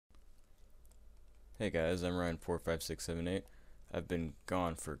Hey guys, I'm Ryan45678. I've been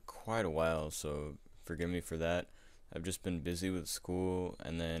gone for quite a while, so forgive me for that. I've just been busy with school,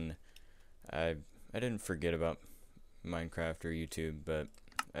 and then I didn't forget about Minecraft or YouTube, but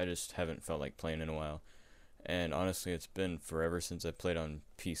I just haven't felt like playing in a while. And honestly, it's been forever since I played on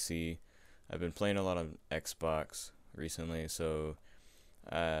PC. I've been playing a lot on Xbox recently, so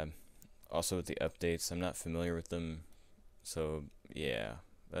also with the updates, I'm not familiar with them, so yeah,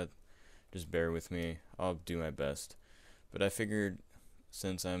 that just bear with me. I'll do my best. But I figured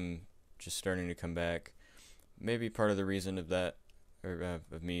since I'm just starting to come back, maybe part of the reason of that, or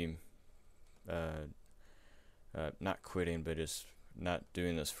of me not quitting, but just not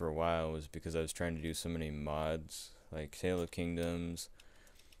doing this for a while, was because I was trying to do so many mods, like Tale of Kingdoms,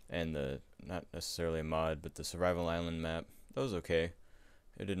 and not necessarily a mod, but the Survival Island map. That was okay.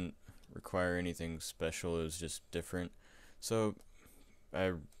 It didn't require anything special, it was just different. So,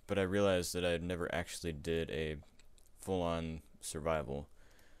 but I realized that I never actually did a full-on survival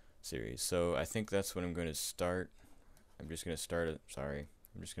series. So I think that's what I'm going to start. I'm just going to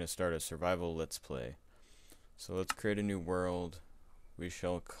start a survival let's play. So let's create a new world. We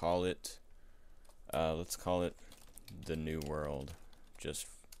shall call it let's call it the New World. Just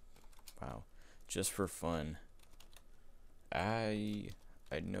for fun. I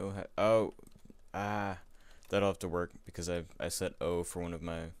know how that'll have to work because I set O for one of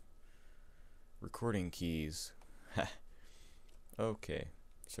my recording keys. Okay.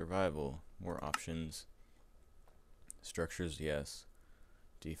 Survival. More options. Structures, yes.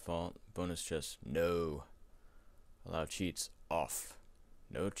 Default. Bonus chest, no. Allow cheats, off.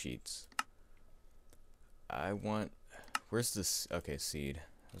 No cheats. I want... Where's this? Okay, seed.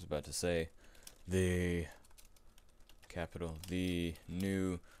 I was about to say the capital. The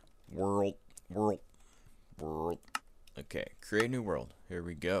New World. Okay, create new world. Here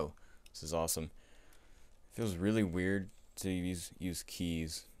we go. This is awesome. Feels really weird to use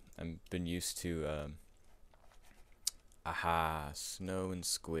keys. I've been used to snow and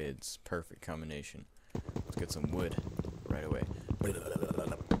squids. Perfect combination. Let's get some wood right away. I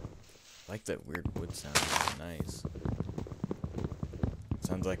like that weird wood sound. It's nice.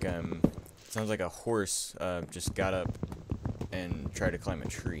 Sounds like a horse just got up and tried to climb a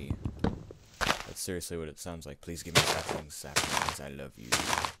tree. That's seriously what it sounds like. Please give me saplings, I love you.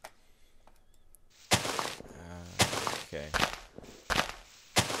 Okay.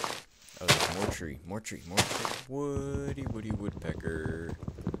 Oh, there's more tree. Woody woodpecker.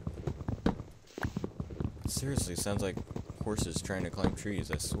 Seriously, sounds like horses trying to climb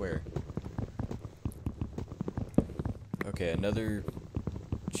trees, I swear. Okay, another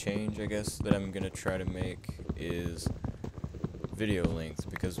change, I guess, that I'm gonna try to make is video length,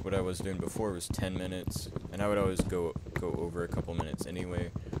 because what I was doing before was 10 minutes, and I would always go over a couple minutes anyway,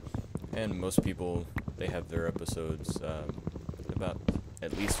 and most people, they have their episodes about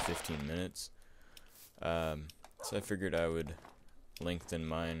at least 15 minutes, so I figured I would lengthen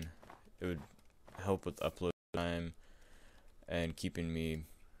mine. It would help with upload time and keeping me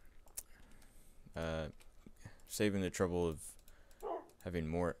saving the trouble of having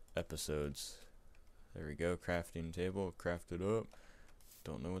more episodes. There we go. Crafting table, craft it up.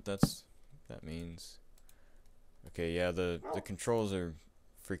 Don't know what that means. Okay, yeah, the controls are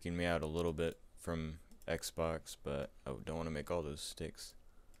freaking me out a little bit from Xbox, but don't want to make all those sticks.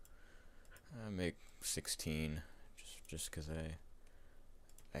 I make 16 just because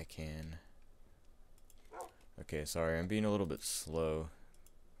I can. Okay, sorry, I'm being a little bit slow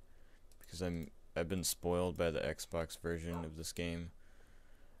because I've been spoiled by the Xbox version of this game.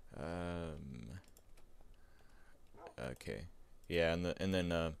 Okay, yeah, and then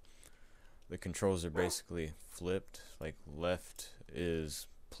the controls are basically flipped. Like left is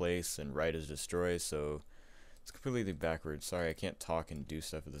place and right is destroy, so it's completely backwards. Sorry, I can't talk and do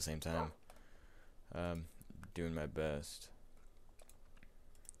stuff at the same time. Doing my best.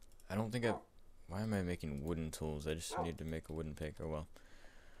 I don't think why am I making wooden tools? I just need to make a wooden pick. Oh well.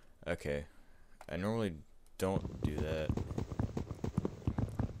 Okay. I normally don't do that.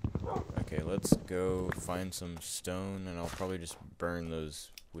 Okay, let's go find some stone, and I'll probably just burn those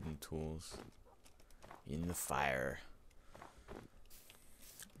wooden tools in the fire.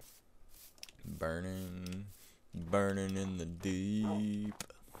 Burning in the deep.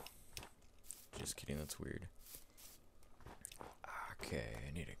 Just kidding, that's weird. Okay,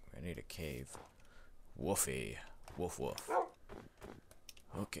 I need a cave. Woofy. Woof woof.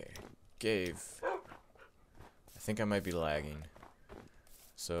 Okay, cave. I think I might be lagging.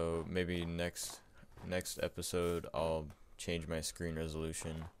 So maybe next episode I'll change my screen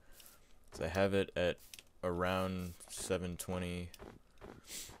resolution. So I have it at around 720.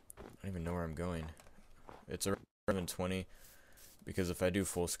 I don't even know where I'm going. It's around 720, because if I do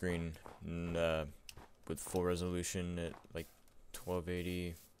full screen with full resolution at like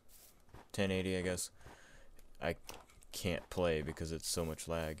 1280, 1080, I guess, I can't play because it's so much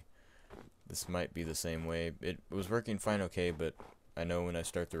lag. This might be the same way. It was working fine okay, but I know when I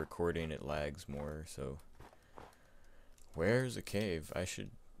start the recording it lags more, so. Where's a cave? I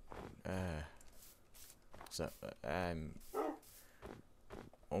should, so, I'm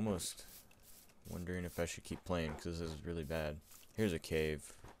almost wondering if I should keep playing, because this is really bad. Here's a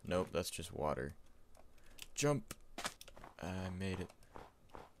cave. Nope, that's just water. Jump! I made it.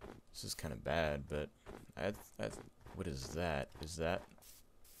 This is kind of bad, but what is that? Is that,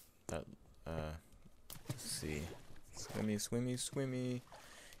 let's see. Swimmy, swimmy, swimmy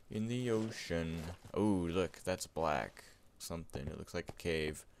in the ocean. Oh, look, that's black. Something. It looks like a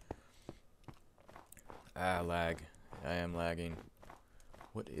cave. Ah, lag. I am lagging.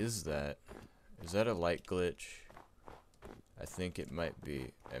 What is that? Is that a light glitch? I think it might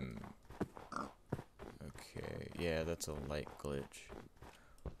be. Okay, yeah, that's a light glitch.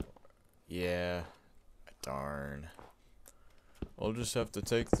 Yeah. Darn. I'll just have to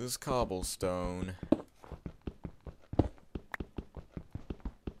take this cobblestone.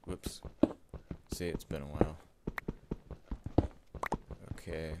 Whoops. See, it's been a while.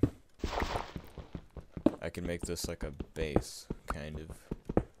 Okay. I can make this like a base, kind of.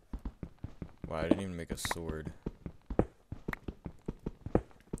 Wow, I didn't even make a sword.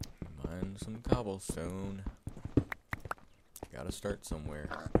 Mine some cobblestone. Gotta start somewhere.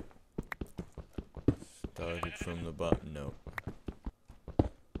 Started from the bottom. No.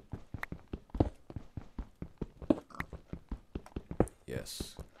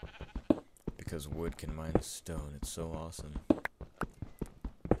 Yes. Because wood can mine stone. It's so awesome.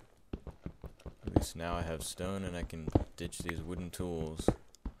 At least now I have stone and I can ditch these wooden tools.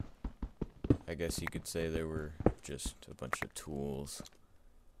 I guess you could say they were just a bunch of tools.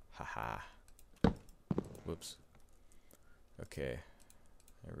 Haha. Whoops. Okay.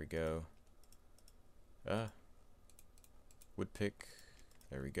 There we go. Wood pick.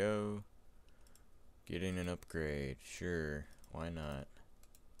 There we go. Getting an upgrade. Sure. Why not?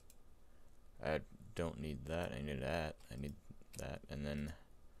 I don't need that. I need that. I need that. And then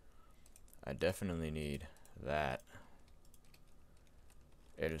I definitely need that.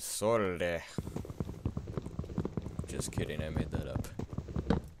 El solde. Just kidding. I made that up.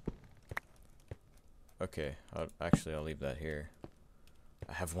 Okay. I'll leave that here.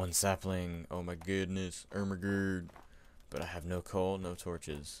 I have one sapling. Oh my goodness. Ermagerd. But I have no coal, no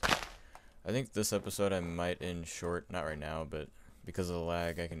torches. I think this episode I might end short. Not right now, but because of the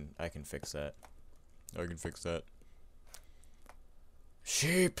lag, I can fix that. I can fix that.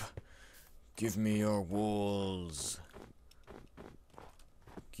 Sheep! Give me your wools.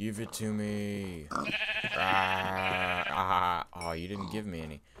 Give it to me. Oh, you didn't give me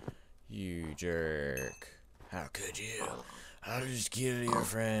any. You jerk. How could you? I'll just give it to your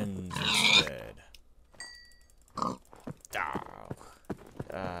friends instead. What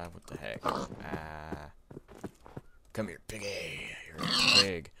the heck? Come here, piggy. You're a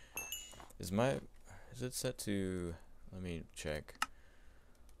pig. Is it set to, let me check.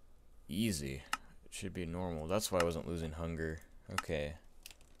 Easy. It should be normal. That's why I wasn't losing hunger. Okay.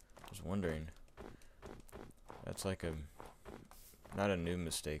 I was wondering. That's like not a new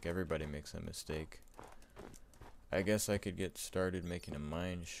mistake. Everybody makes that mistake. I guess I could get started making a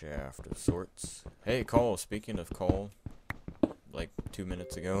mine shaft of sorts. Hey, Cole, speaking of coal, like 2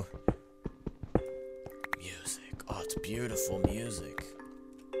 minutes ago. Music. Oh, it's beautiful music.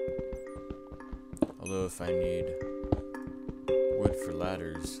 Although if I need wood for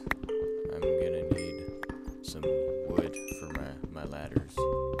ladders, I'm gonna need some wood for my ladders.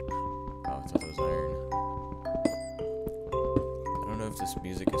 Oh, I thought that was iron. I don't know if this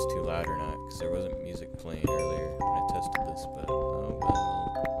music is too loud or not, because there wasn't music playing earlier when I tested this, but oh well.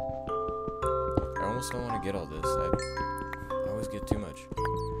 I almost don't want to get all this. I always get too much. Come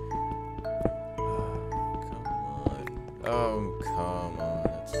on. Oh, come on.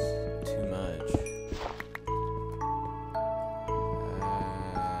 That's too much.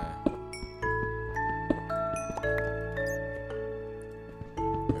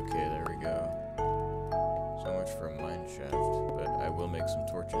 Okay, there we go. So much for a mine shaft, but I will make some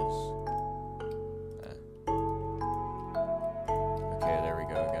torches. Okay, there we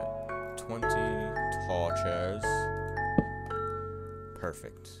go. I got 20 torches.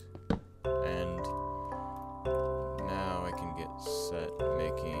 Perfect. And now I can get set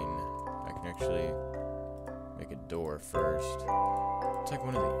making. I can actually make a door first. It's like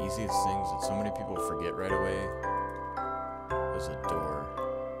one of the easiest things that so many people forget right away is a door.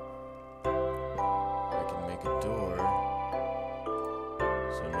 I can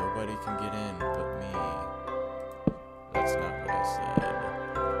nobody can get in but me. That's not what I said.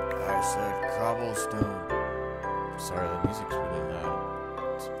 I said cobblestone. Sorry, the music's really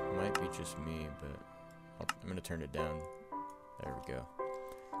loud. It might be just me, but I'm gonna turn it down. There we go.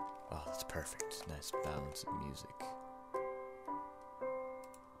 Oh, that's perfect. Nice balance of music.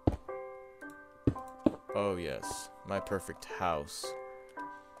 Oh yes, my perfect house.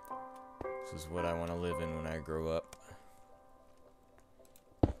 This is what I want to live in when I grow up.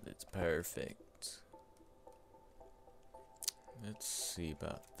 It's perfect. Let's see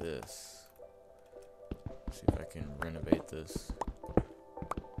about this. See if I can renovate this.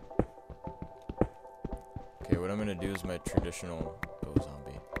 Okay, what I'm gonna do is my traditional... Oh,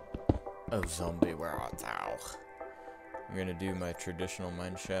 zombie. Oh, zombie, where art thou? I'm gonna do my traditional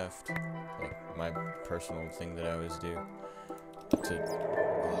mine shaft. Like, my personal thing that I always do.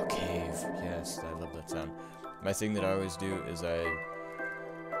 Oh, cave. Yes, I love that sound. My thing that I always do is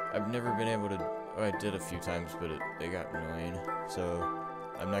I've never been able to... Oh, I did a few times, but it got annoying. So,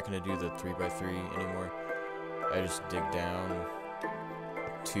 I'm not gonna do the 3x3 anymore. I just dig down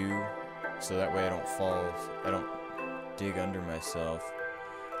 2, so that way I don't fall, I don't dig under myself,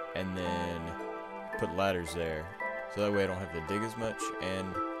 and then put ladders there, so that way I don't have to dig as much,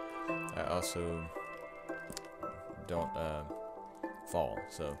 and I also don't fall.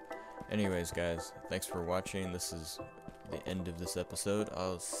 So anyways guys, thanks for watching. This is the end of this episode.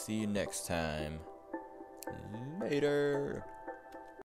 I'll see you next time. Later.